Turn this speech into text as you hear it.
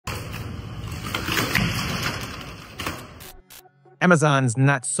Amazon's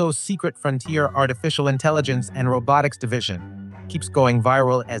not-so-secret frontier artificial intelligence and robotics division keeps going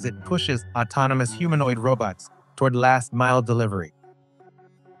viral as it pushes autonomous humanoid robots toward last-mile delivery.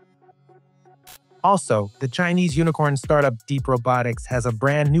 Also, the Chinese unicorn startup Deep Robotics has a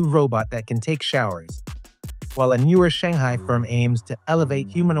brand new robot that can take showers, while a newer Shanghai firm aims to elevate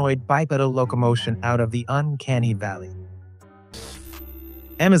humanoid bipedal locomotion out of the uncanny valley.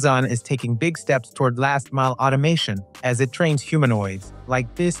 Amazon is taking big steps toward last-mile automation as it trains humanoids,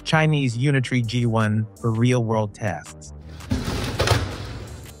 like this Chinese Unitree G1, for real-world tasks.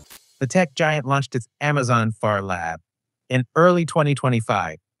 The tech giant launched its Amazon FAR lab in early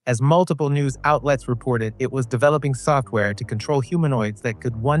 2025, as multiple news outlets reported it was developing software to control humanoids that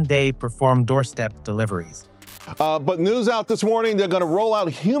could one day perform doorstep deliveries. But news out this morning, they're going to roll out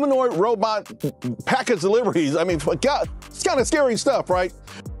humanoid robot package deliveries. I mean, God, it's kind of scary stuff, right?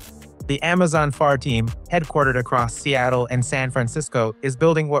 The Amazon FAR team, headquartered across Seattle and San Francisco, is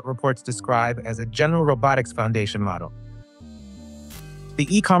building what reports describe as a general robotics foundation model. The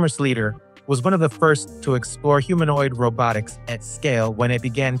e-commerce leader was one of the first to explore humanoid robotics at scale when it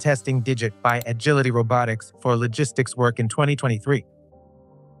began testing Digit by Agility Robotics for logistics work in 2023.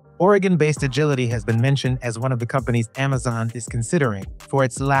 Oregon-based Agility has been mentioned as one of the companies Amazon is considering for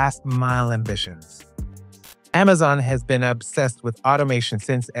its last-mile ambitions. Amazon has been obsessed with automation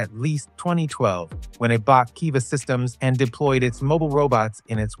since at least 2012, when it bought Kiva Systems and deployed its mobile robots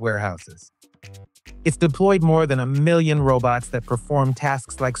in its warehouses. It's deployed more than 1 million robots that perform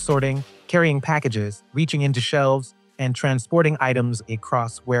tasks like sorting, carrying packages, reaching into shelves, and transporting items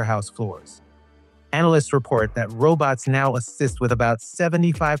across warehouse floors. Analysts report that robots now assist with about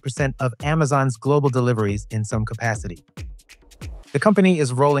 75% of Amazon's global deliveries in some capacity. The company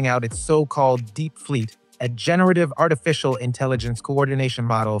is rolling out its so-called Deep Fleet, a generative artificial intelligence coordination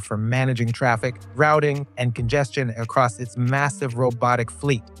model for managing traffic, routing, and congestion across its massive robotic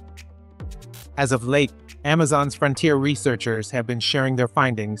fleet. As of late, Amazon's frontier researchers have been sharing their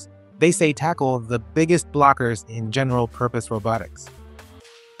findings. They say tackle the biggest blockers in general-purpose robotics: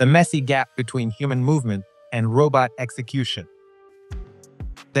 the messy gap between human movement and robot execution.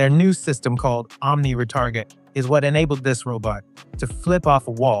 Their new system called OmniRetargeting is what enabled this robot to flip off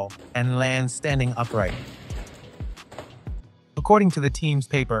a wall and land standing upright. According to the team's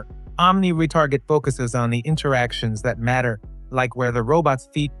paper, OmniRetargeting focuses on the interactions that matter, like where the robot's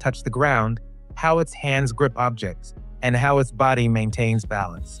feet touch the ground, how its hands grip objects, and how its body maintains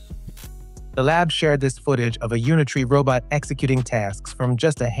balance. The lab shared this footage of a Unitree robot executing tasks from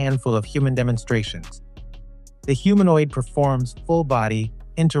just a handful of human demonstrations. The humanoid performs full-body,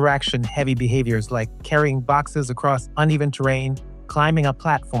 interaction-heavy behaviors like carrying boxes across uneven terrain, climbing up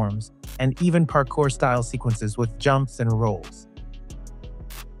platforms, and even parkour-style sequences with jumps and rolls.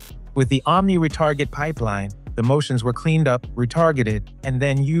 With the OmniRetargeting pipeline, the motions were cleaned up, retargeted, and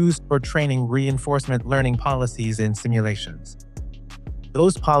then used for training reinforcement learning policies in simulations.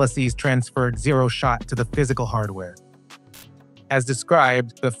 Those policies transferred zero-shot to the physical hardware. As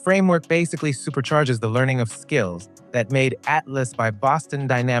described, the framework basically supercharges the learning of skills that made Atlas by Boston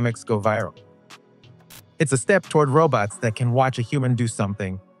Dynamics go viral. It's a step toward robots that can watch a human do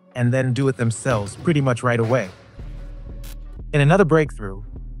something and then do it themselves pretty much right away. In another breakthrough,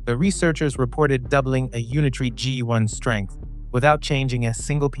 the researchers reported doubling a Unitree G1 strength without changing a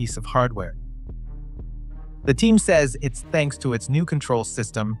single piece of hardware. The team says it's thanks to its new control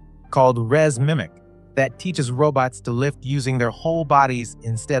system, called ResMimic, that teaches robots to lift using their whole bodies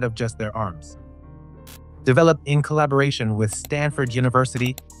instead of just their arms. Developed in collaboration with Stanford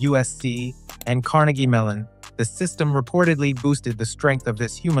University, USC, and Carnegie Mellon, the system reportedly boosted the strength of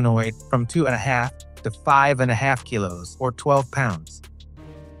this humanoid from 2.5 to 5.5 kilos, or 12 pounds.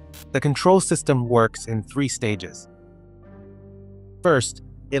 The control system works in 3 stages. First,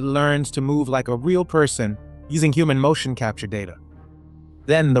 it learns to move like a real person using human motion capture data.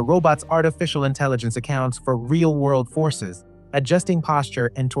 Then the robot's artificial intelligence accounts for real-world forces, adjusting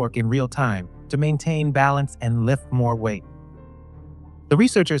posture and torque in real time to maintain balance and lift more weight. The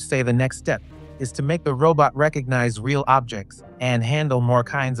researchers say the next step is to make the robot recognize real objects and handle more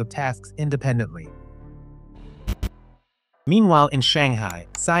kinds of tasks independently. Meanwhile, in Shanghai,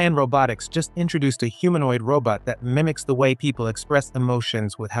 Cyan Robotics just introduced a humanoid robot that mimics the way people express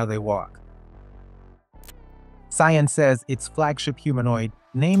emotions with how they walk. Cyan says its flagship humanoid,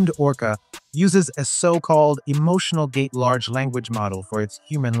 named Orca, uses a so-called emotional Gait large language model for its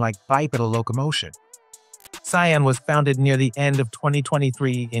human-like bipedal locomotion. Cyan was founded near the end of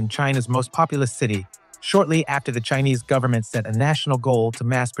 2023 in China's most populous city, shortly after the Chinese government set a national goal to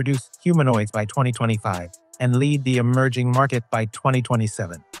mass-produce humanoids by 2025 and lead the emerging market by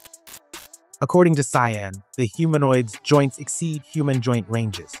 2027. According to Cyan, the humanoid's joints exceed human joint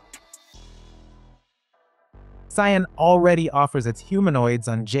ranges. Cyan already offers its humanoids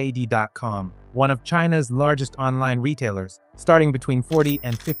on JD.com, one of China's largest online retailers, starting between $40,000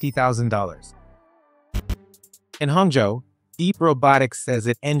 and $50,000. In Hangzhou, Deep Robotics says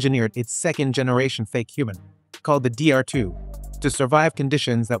it engineered its second-generation fake human, called the DR2, to survive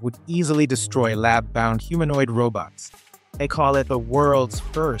conditions that would easily destroy lab-bound humanoid robots. They call it the world's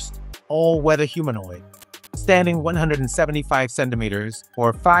first all-weather humanoid. Standing 175 centimeters,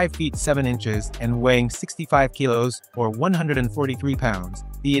 or 5 feet 7 inches, and weighing 65 kilos, or 143 pounds,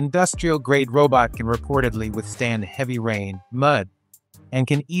 the industrial-grade robot can reportedly withstand heavy rain, mud, and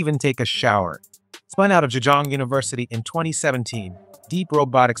can even take a shower. Spun out of Zhejiang University in 2017, Deep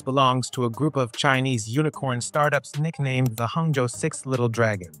Robotics belongs to a group of Chinese unicorn startups nicknamed the Hangzhou Six Little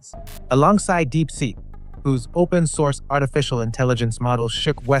Dragons. Alongside DeepSeek, whose open-source artificial intelligence model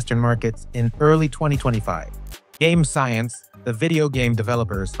shook Western markets in early 2025. Game Science, the video game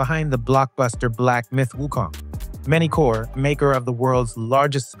developers behind the blockbuster Black Myth Wukong. Manycore, maker of the world's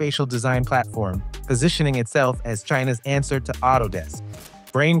largest spatial design platform, positioning itself as China's answer to Autodesk.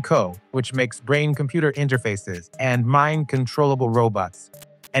 Brain Co., which makes brain-computer interfaces and mind-controllable robots.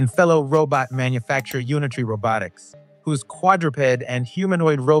 And fellow robot manufacturer Unitary Robotics, whose quadruped and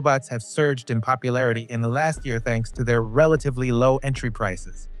humanoid robots have surged in popularity in the last year thanks to their relatively low entry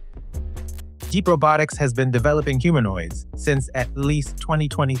prices. Deep Robotics has been developing humanoids since at least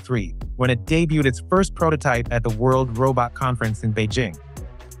 2023, when it debuted its first prototype at the World Robot Conference in Beijing.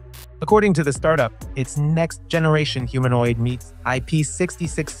 According to the startup, its next-generation humanoid meets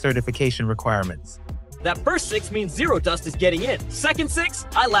IP66 certification requirements. That first 6 means zero dust is getting in. Second 6,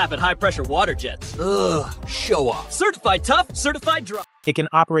 I laugh at high-pressure water jets. Ugh, show off. Certified tough, certified dry. It can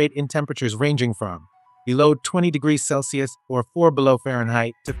operate in temperatures ranging from below 20 degrees Celsius or 4 below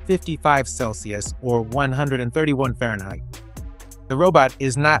Fahrenheit to 55 Celsius or 131 Fahrenheit. The robot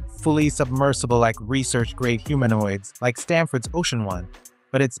is not fully submersible like research-grade humanoids like Stanford's Ocean One,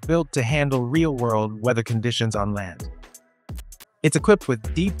 but it's built to handle real-world weather conditions on land. It's equipped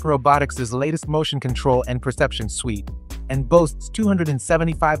with Deep Robotics' latest motion control and perception suite, and boasts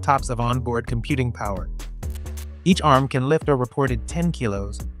 275 TOPS of onboard computing power. Each arm can lift a reported 10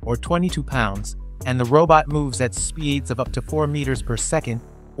 kilos, or 22 pounds, and the robot moves at speeds of up to 4 meters per second,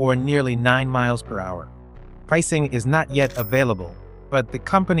 or nearly 9 miles per hour. Pricing is not yet available, but the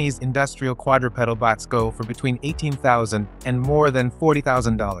company's industrial quadrupedal bots go for between $18,000 and more than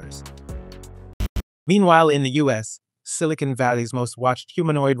 $40,000. Meanwhile, in the US, Silicon Valley's most watched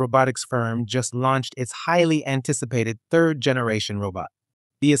humanoid robotics firm just launched its highly anticipated third-generation robot.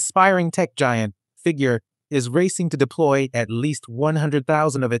 The aspiring tech giant, Figure, is racing to deploy at least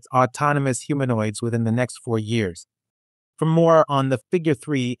 100,000 of its autonomous humanoids within the next 4 years. For more on the Figure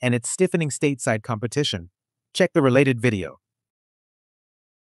 3 and its stiffening stateside competition, check the related video.